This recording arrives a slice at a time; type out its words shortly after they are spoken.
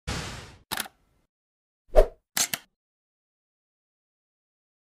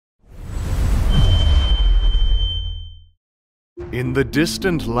In the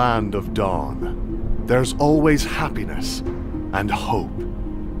distant land of dawn, there's always happiness and hope.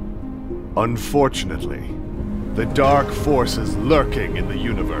 Unfortunately, the dark forces lurking in the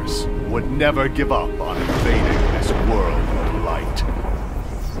universe would never give up on invading this world of light.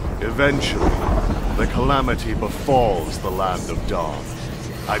 Eventually, the calamity befalls the land of dawn.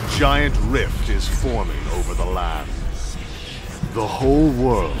 A giant rift is forming over the land. The whole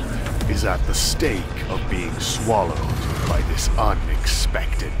world is at the stake of being swallowed by this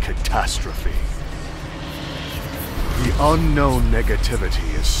unexpected catastrophe. The unknown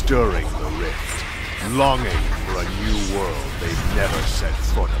negativity is stirring the rift, longing for a new world they've never set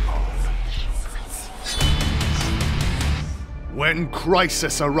foot upon. When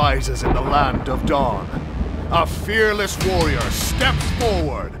crisis arises in the land of dawn, a fearless warrior steps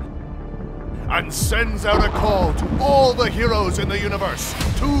forward and sends out a call to all the heroes in the universe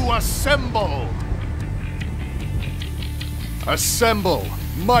to assemble! Assemble,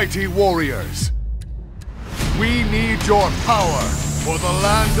 mighty warriors! We need your power for the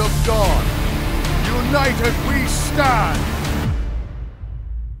land of dawn! United we stand!